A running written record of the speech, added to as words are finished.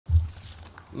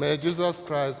May Jesus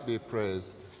Christ be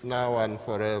praised, now and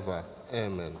forever.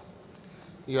 Amen.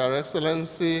 Your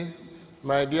Excellency,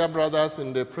 my dear brothers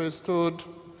in the priesthood,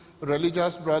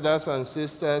 religious brothers and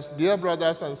sisters, dear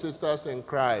brothers and sisters in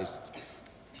Christ,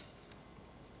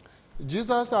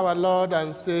 Jesus, our Lord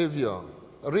and Savior,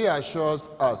 reassures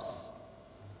us,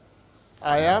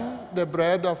 I am the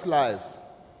bread of life.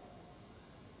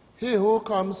 He who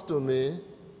comes to me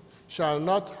shall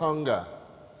not hunger,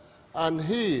 and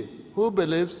he who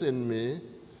believes in me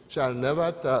shall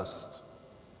never thirst.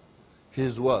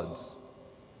 His words.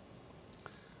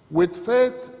 With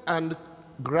faith and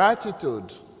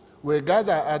gratitude, we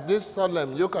gather at this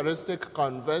solemn Eucharistic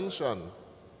Convention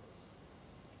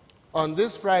on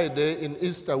this Friday in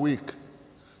Easter week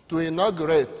to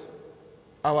inaugurate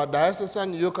our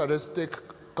Diocesan Eucharistic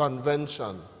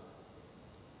Convention.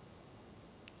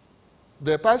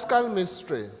 The Paschal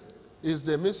Mystery is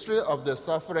the mystery of the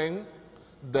suffering,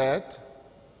 death,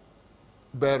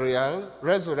 burial,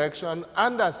 resurrection,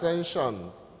 and ascension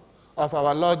of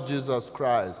our Lord Jesus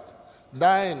Christ.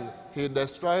 Dying, he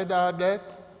destroyed our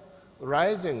death.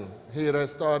 Rising, he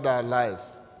restored our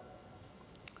life.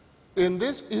 In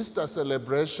this Easter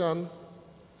celebration,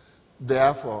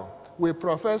 therefore, we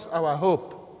profess our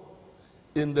hope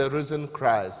in the risen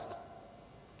Christ.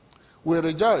 We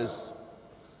rejoice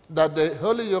that the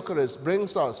Holy Eucharist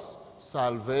brings us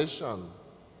salvation.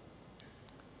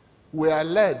 We are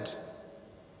led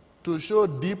to show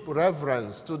deep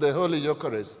reverence to the Holy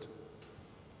Eucharist.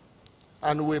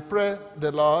 And we pray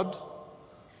the Lord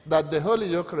that the Holy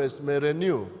Eucharist may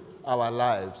renew our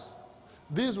lives.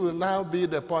 These will now be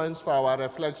the points for our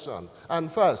reflection.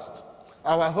 And first,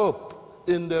 our hope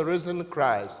in the risen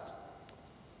Christ.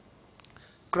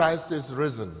 Christ is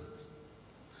risen.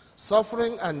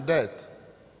 Suffering and death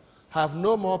have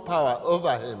no more power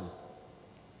over him.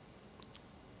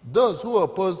 Those who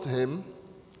opposed him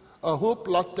or who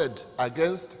plotted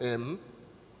against him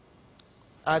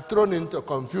are thrown into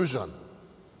confusion,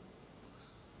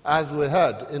 as we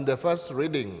heard in the first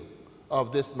reading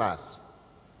of this Mass.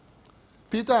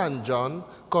 Peter and John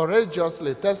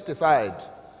courageously testified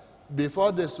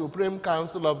before the Supreme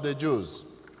Council of the Jews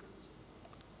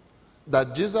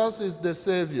that Jesus is the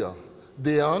Savior,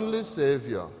 the only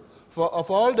Savior. For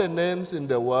of all the names in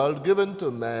the world given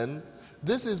to men,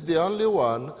 this is the only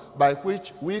one by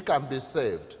which we can be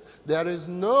saved. There is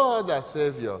no other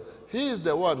Savior. He is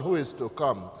the one who is to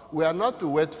come. We are not to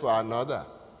wait for another.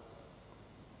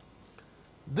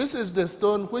 This is the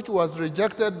stone which was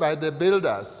rejected by the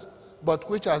builders, but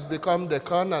which has become the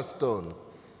cornerstone.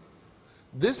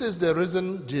 This is the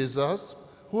risen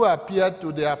Jesus who appeared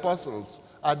to the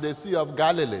apostles at the Sea of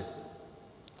Galilee.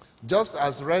 Just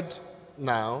as read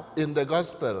now in the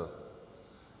Gospel,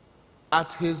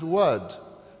 at his word,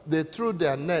 they threw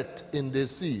their net in the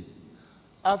sea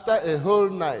after a whole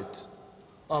night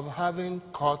of having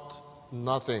caught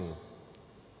nothing.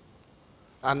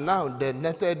 And now they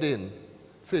netted in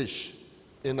fish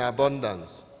in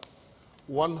abundance,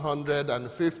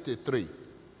 153,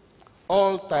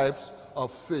 all types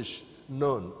of fish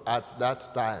known at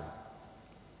that time,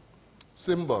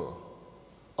 symbol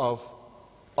of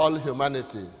all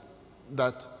humanity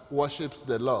that worships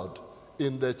the Lord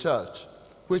in the church,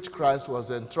 which Christ was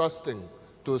entrusting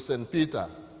to St. Peter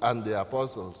and the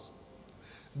apostles.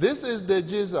 This is the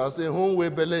Jesus in whom we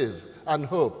believe and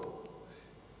hope.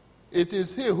 It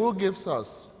is he who gives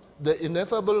us the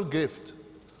ineffable gift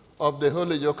of the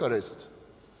Holy Eucharist,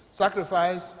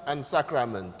 sacrifice and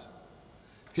sacrament.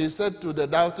 He said to the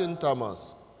doubting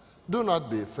Thomas, do not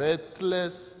be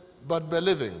faithless, but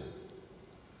believing.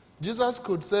 Jesus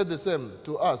could say the same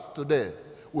to us today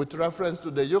with reference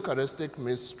to the Eucharistic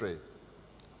mystery.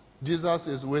 Jesus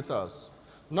is with us,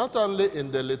 not only in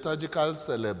the liturgical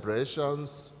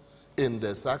celebrations, in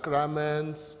the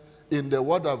sacraments, in the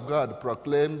Word of God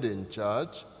proclaimed in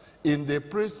church, in the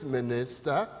priest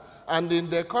minister, and in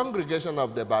the congregation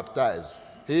of the baptized.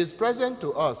 He is present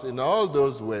to us in all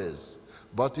those ways,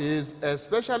 but he is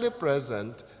especially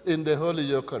present in the Holy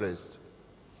Eucharist.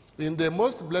 In the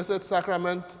most blessed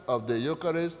sacrament of the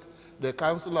Eucharist, the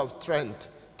Council of Trent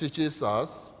teaches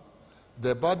us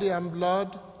the body and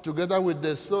blood, together with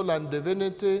the soul and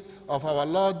divinity of our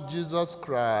Lord Jesus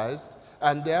Christ,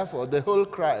 and therefore the whole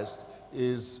Christ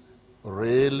is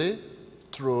really,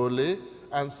 truly,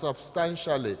 and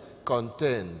substantially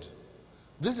contained.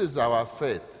 This is our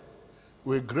faith.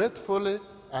 We gratefully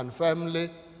and firmly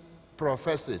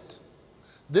profess it.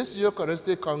 This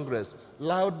Eucharistic Congress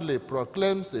loudly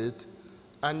proclaims it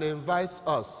and invites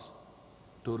us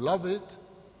to love it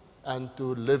and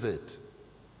to live it.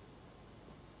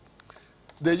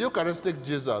 The Eucharistic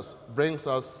Jesus brings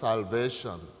us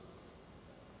salvation.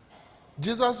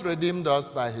 Jesus redeemed us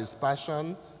by his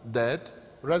passion, death,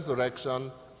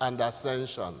 resurrection, and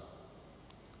ascension.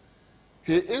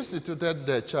 He instituted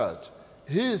the church,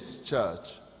 his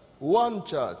church, one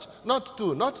church, not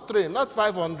two, not three, not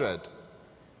 500,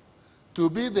 to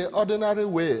be the ordinary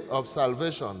way of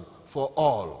salvation for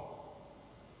all.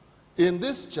 In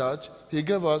this church, he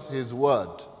gave us his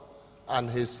word and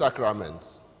his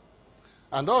sacraments,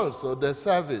 and also the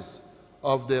service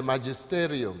of the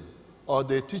magisterium, or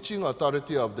the teaching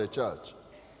authority of the church,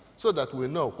 so that we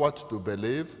know what to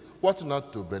believe, what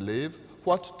not to believe,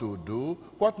 what to do,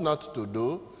 what not to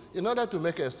do, in order to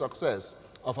make a success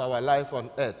of our life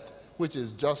on earth, which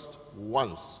is just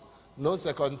once, no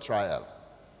second trial.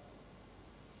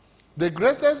 The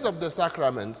greatest of the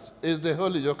sacraments is the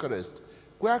Holy Eucharist,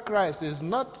 where Christ is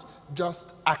not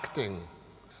just acting,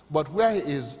 but where he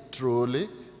is truly,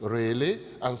 really,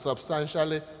 and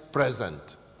substantially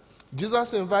present.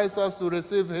 Jesus invites us to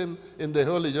receive him in the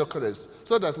Holy Eucharist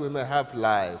so that we may have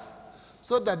life,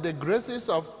 so that the graces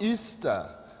of Easter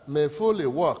may fully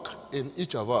work in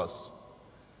each of us.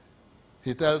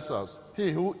 He tells us,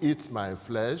 "He who eats my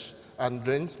flesh and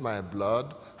drinks my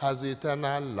blood has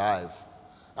eternal life,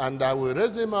 and I will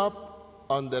raise him up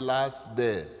on the last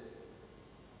day."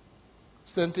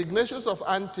 St. Ignatius of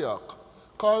Antioch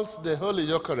calls the Holy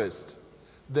Eucharist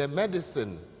the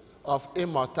medicine of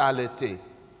immortality.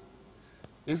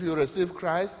 If you receive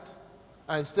Christ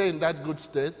and stay in that good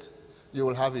state, you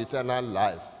will have eternal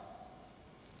life.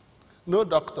 No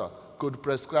doctor could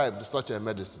prescribe such a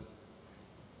medicine.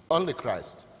 Only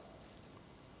Christ.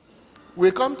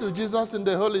 We come to Jesus in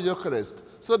the Holy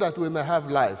Eucharist so that we may have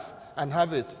life and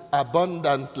have it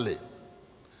abundantly.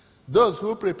 Those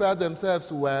who prepare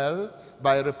themselves well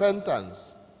by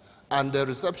repentance and the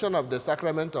reception of the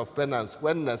sacrament of penance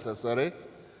when necessary,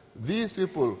 these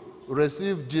people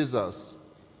receive Jesus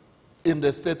in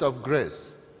the state of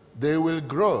grace. They will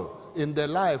grow in the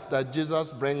life that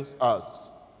Jesus brings us.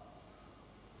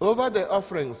 Over the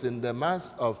offerings in the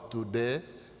Mass of today,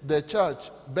 the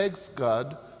Church begs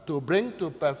God to bring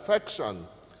to perfection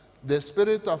the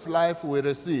spirit of life we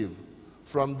receive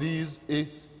from these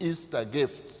Easter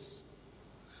gifts,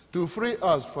 to free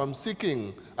us from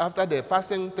seeking after the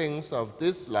passing things of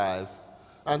this life,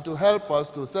 and to help us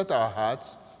to set our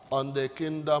hearts on the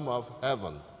kingdom of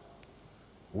heaven.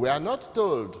 We are not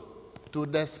told to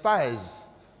despise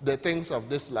the things of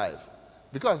this life,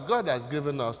 because God has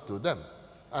given us to them,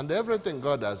 and everything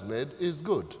God has made is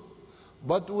good.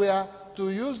 But we are to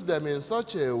use them in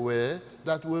such a way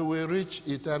that we will reach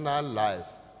eternal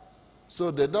life,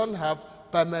 so they don't have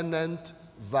permanent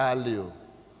value,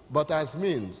 but as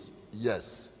means,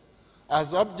 yes.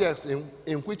 As objects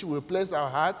in which we place our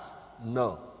hearts,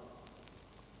 no.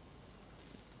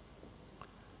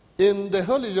 In the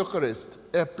Holy Eucharist,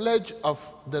 a pledge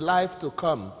of the life to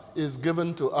come is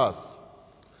given to us,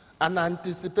 an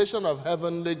anticipation of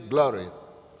heavenly glory.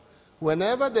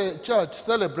 Whenever the Church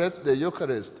celebrates the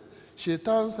Eucharist, she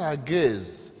turns her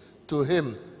gaze to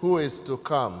him who is to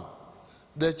come.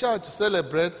 The Church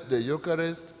celebrates the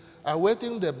Eucharist,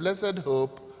 awaiting the blessed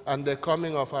hope and the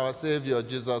coming of our Savior,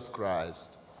 Jesus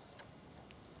Christ.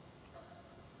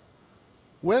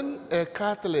 When a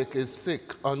Catholic is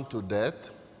sick unto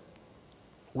death,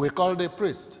 we call the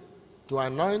priest to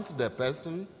anoint the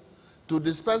person, to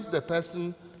dispense the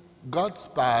person God's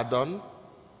pardon,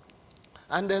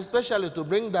 and especially to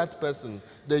bring that person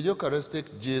the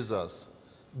Eucharistic Jesus,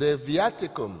 the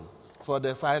viaticum for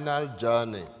the final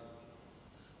journey.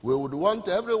 We would want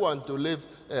everyone to live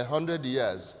 100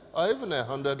 years, or even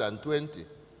 120.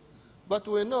 But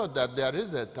we know that there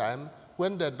is a time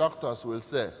when the doctors will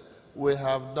say, "We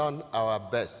have done our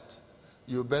best.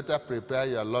 You better prepare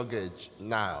your luggage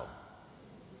now."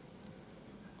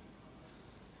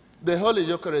 The Holy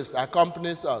Eucharist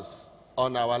accompanies us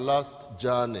on our lost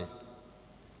journey.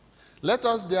 Let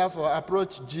us therefore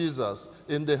approach Jesus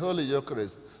in the Holy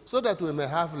Eucharist so that we may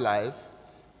have life,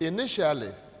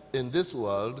 initially in this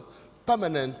world,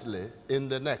 permanently in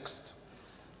the next.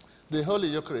 The Holy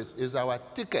Eucharist is our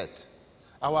ticket,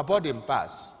 our boarding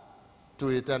pass to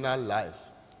eternal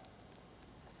life.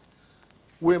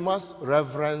 We must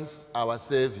reverence our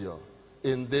Savior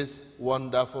in this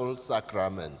wonderful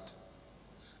sacrament.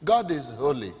 God is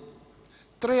holy.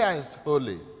 Tria is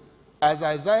holy. As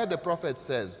Isaiah the prophet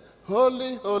says,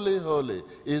 "Holy, holy, holy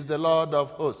is the Lord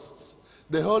of hosts.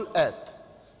 The whole earth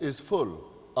is full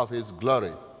of his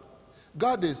glory."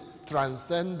 God is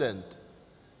transcendent.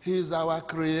 He is our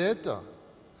creator.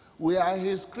 We are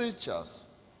his creatures.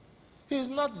 He is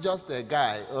not just a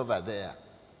guy over there.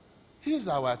 He is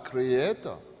our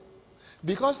creator.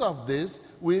 Because of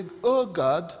this, we owe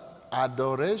God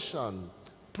adoration,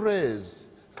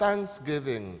 praise,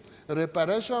 thanksgiving,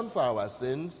 reparation for our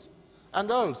sins,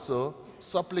 and also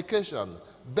supplication,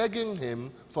 begging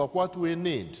him for what we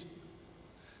need.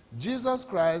 Jesus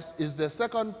Christ is the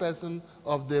second person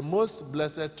of the most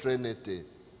blessed Trinity.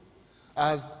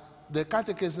 As the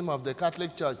Catechism of the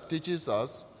Catholic Church teaches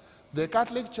us, the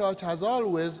Catholic Church has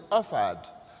always offered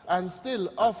and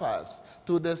still offers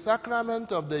to the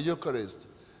sacrament of the Eucharist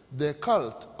the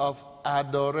cult of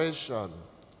adoration,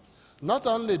 not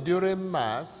only during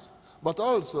Mass, but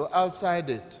also outside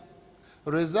it,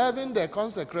 reserving the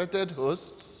consecrated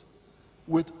hosts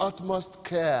with utmost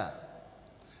care,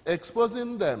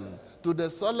 exposing them to the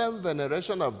solemn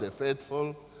veneration of the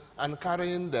faithful, and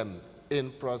carrying them in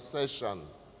procession.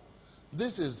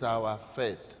 This is our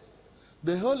faith.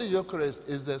 The Holy Eucharist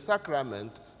is a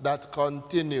sacrament that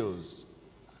continues.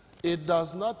 It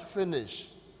does not finish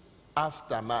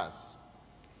after Mass.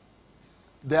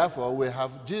 Therefore, we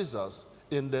have Jesus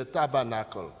in the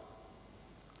tabernacle.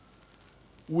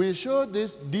 We show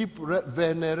this deep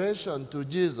veneration to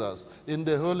Jesus in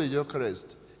the Holy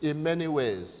Eucharist in many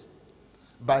ways.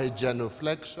 By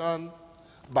genuflection,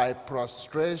 by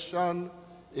prostration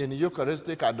in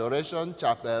Eucharistic adoration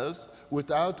chapels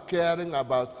without caring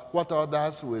about what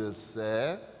others will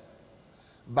say,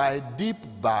 by deep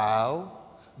bow,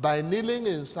 by kneeling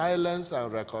in silence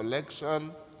and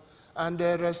recollection, and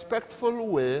a respectful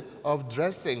way of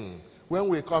dressing when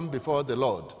we come before the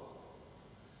Lord.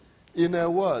 In a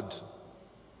word,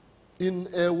 in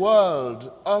a world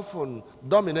often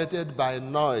dominated by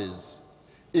noise,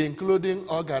 including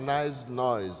organized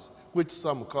noise, which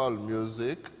some call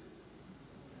music,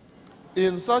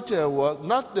 in such a world,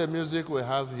 not the music we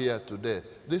have here today,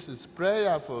 this is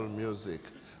prayerful music,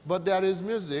 but there is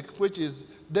music which is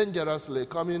dangerously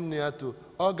coming near to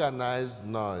organized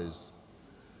noise.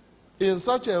 In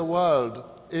such a world,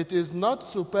 it is not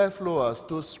superfluous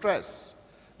to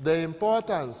stress the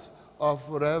importance of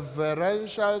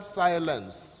reverential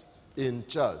silence in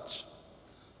church.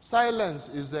 Silence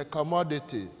is a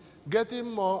commodity getting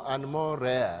more and more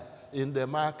rare in the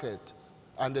market,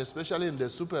 and especially in the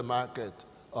supermarket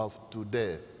of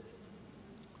today.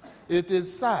 It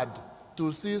is sad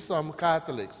to see some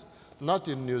Catholics, not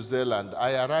in New Zealand.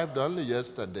 I arrived only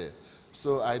yesterday,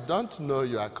 so I don't know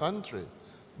your country.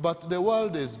 But the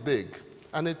world is big,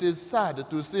 and it is sad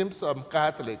to see some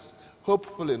Catholics,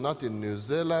 hopefully not in New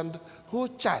Zealand, who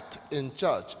chat in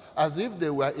church as if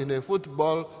they were in a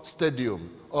football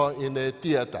stadium or in a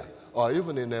theater or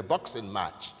even in a boxing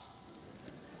match.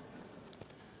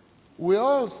 We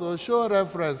also show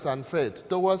reverence and faith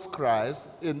towards Christ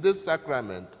in this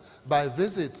sacrament by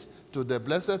visits to the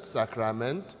Blessed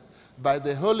Sacrament, by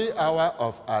the Holy Hour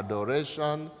of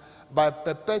Adoration, by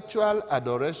perpetual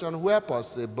adoration where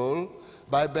possible,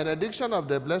 by benediction of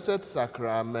the Blessed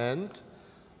Sacrament,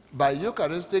 by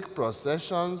Eucharistic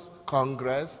processions,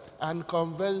 congress, and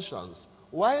conventions.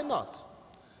 Why not?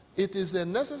 It is a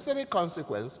necessary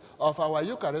consequence of our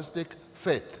Eucharistic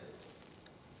faith.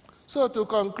 So to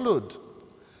conclude,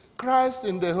 Christ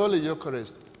in the Holy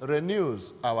Eucharist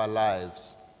renews our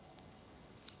lives.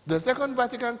 The Second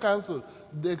Vatican Council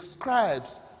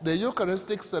describes the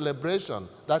Eucharistic celebration,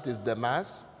 that is the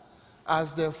Mass,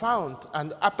 as the fount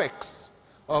and apex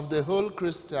of the whole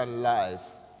Christian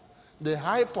life. The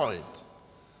high point.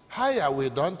 Higher we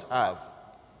don't have.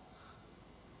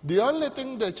 The only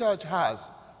thing the church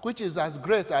has, which is as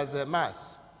great as a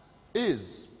Mass,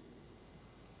 is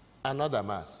another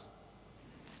Mass.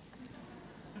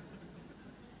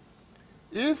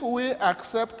 If we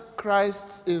accept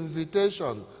Christ's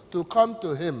invitation to come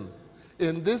to him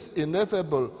in this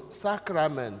ineffable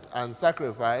sacrament and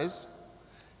sacrifice,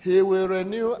 he will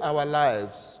renew our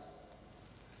lives.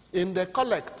 In the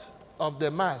collect of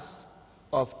the Mass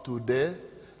of today,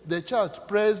 the Church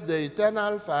prays the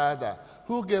Eternal Father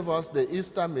who gave us the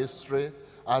Easter mystery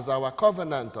as our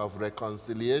covenant of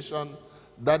reconciliation,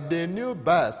 that the new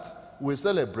birth we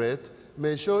celebrate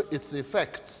may show its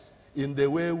effects in the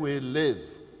way we live.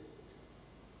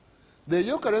 The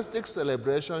Eucharistic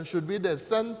celebration should be the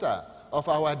center of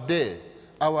our day,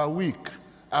 our week,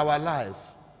 our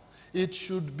life. It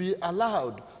should be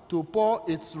allowed to pour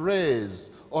its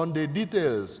rays on the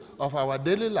details of our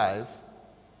daily life,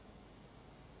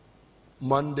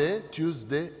 Monday,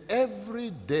 Tuesday, every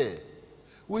day.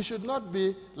 We should not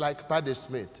be like Paddy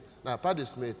Smith. Now, Paddy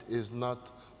Smith is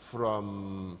not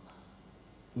from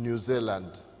New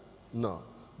Zealand, no.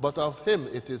 But of him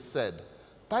it is said,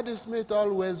 Paddy Smith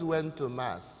always went to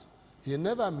Mass. He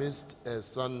never missed a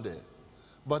Sunday.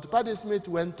 But Paddy Smith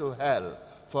went to hell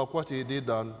for what he did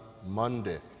on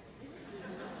Monday.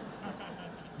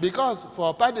 Because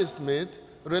for Paddy Smith,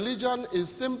 religion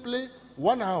is simply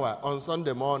 1 hour on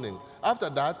Sunday morning. After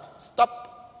that, stop.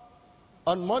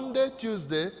 On Monday,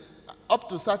 Tuesday, up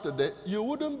to Saturday, you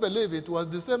wouldn't believe it was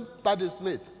the same Paddy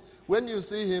Smith. When you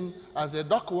see him as a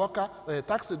dock worker, or a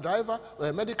taxi driver, or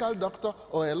a medical doctor,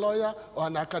 or a lawyer, or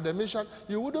an academician,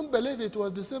 you wouldn't believe it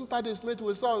was the same Paddy Smith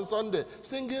we saw on Sunday,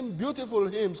 singing beautiful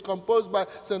hymns composed by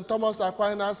St. Thomas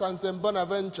Aquinas and St.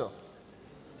 Bonaventure.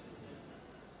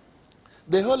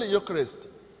 The Holy Eucharist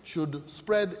should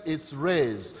spread its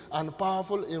rays and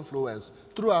powerful influence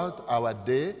throughout our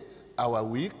day, our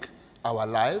week, our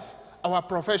life, our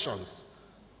professions.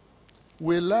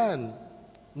 We learn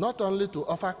not only to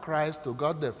offer Christ to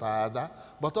God the Father,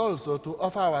 but also to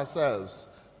offer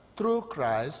ourselves through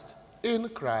Christ, in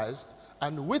Christ,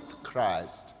 and with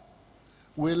Christ.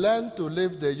 We learn to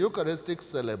live the Eucharistic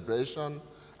celebration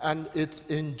and its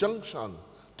injunction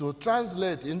to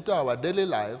translate into our daily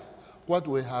life what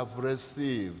we have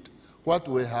received, what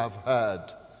we have heard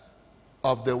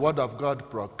of the Word of God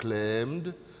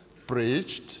proclaimed,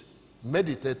 preached,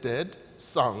 meditated,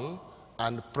 sung,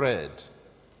 and prayed.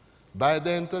 By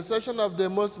the intercession of the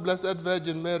Most Blessed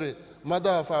Virgin Mary, Mother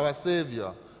of our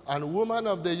Savior, and Woman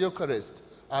of the Eucharist,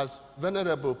 as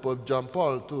Venerable Pope John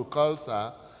Paul II calls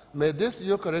her, may this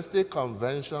Eucharistic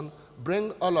Convention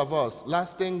bring all of us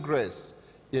lasting grace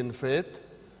in faith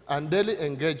and daily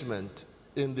engagement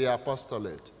in the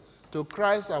apostolate. To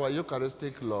Christ our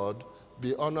Eucharistic Lord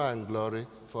be honor and glory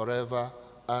forever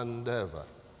and ever.